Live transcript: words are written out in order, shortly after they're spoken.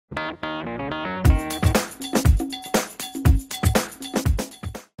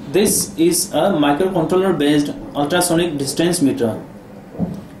This is a microcontroller based ultrasonic distance meter.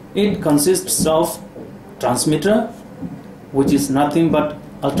 It consists of transmitter, which is nothing but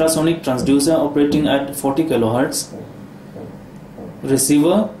ultrasonic transducer operating at 40 kHz,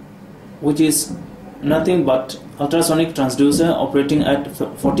 receiver, which is nothing but ultrasonic transducer operating at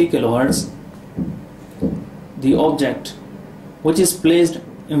 40 kHz, the object, which is placed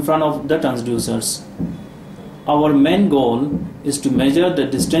in front of the transducers. Our main goal is to measure the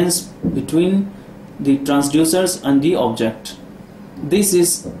distance between the transducers and the object. This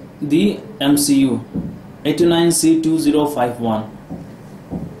is the MCU 89C2051,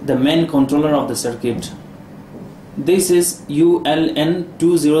 the main controller of the circuit. This is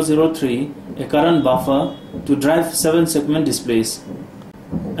ULN2003, a current buffer to drive 7-segment displays.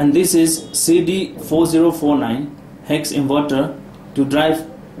 And this is CD4049, hex inverter to drive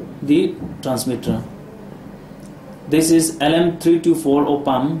the transmitter. This is LM324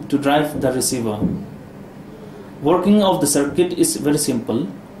 op-amp to drive the receiver. Working of the circuit is very simple.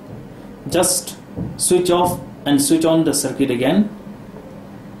 Just switch off and switch on the circuit again.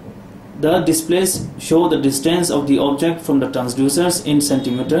 The displays show the distance of the object from the transducers in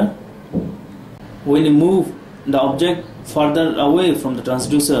centimeter. When you move the object further away from the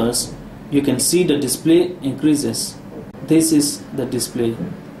transducers, you can see the display increases. This is the display.